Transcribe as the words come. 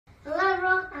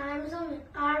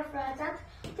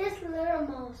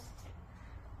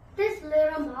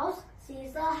little mouse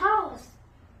sees a house.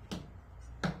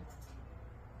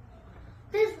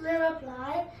 This little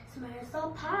fly smells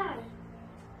of pie.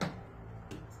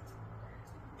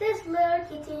 This little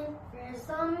kitten wears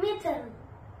a mitten.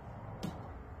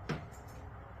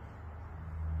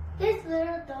 This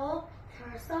little dog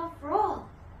hears a frog.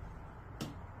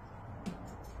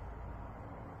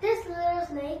 This little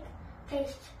snake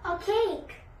tastes a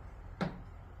cake.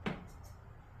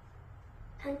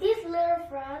 And this little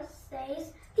frog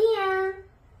says the end.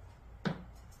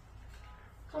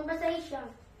 Conversation.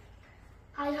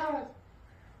 I heard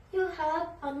you have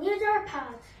unusual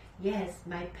pets. Yes,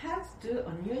 my pets do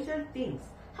unusual things.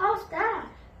 How's that?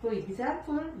 For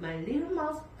example, my little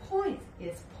mouse points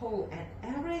its paw at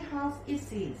every house it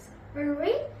sees.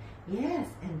 Really? Yes,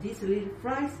 and this little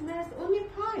fly smells onion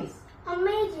pies.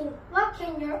 Amazing. What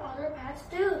can your other pets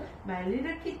do? My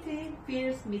little kitty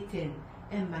fears mitten,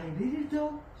 and my little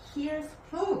dog hears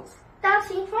frogs.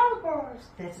 That's incredible.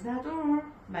 That's not all.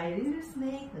 My little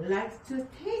snake likes to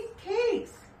taste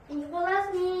cakes. Thank you for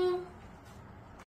listening.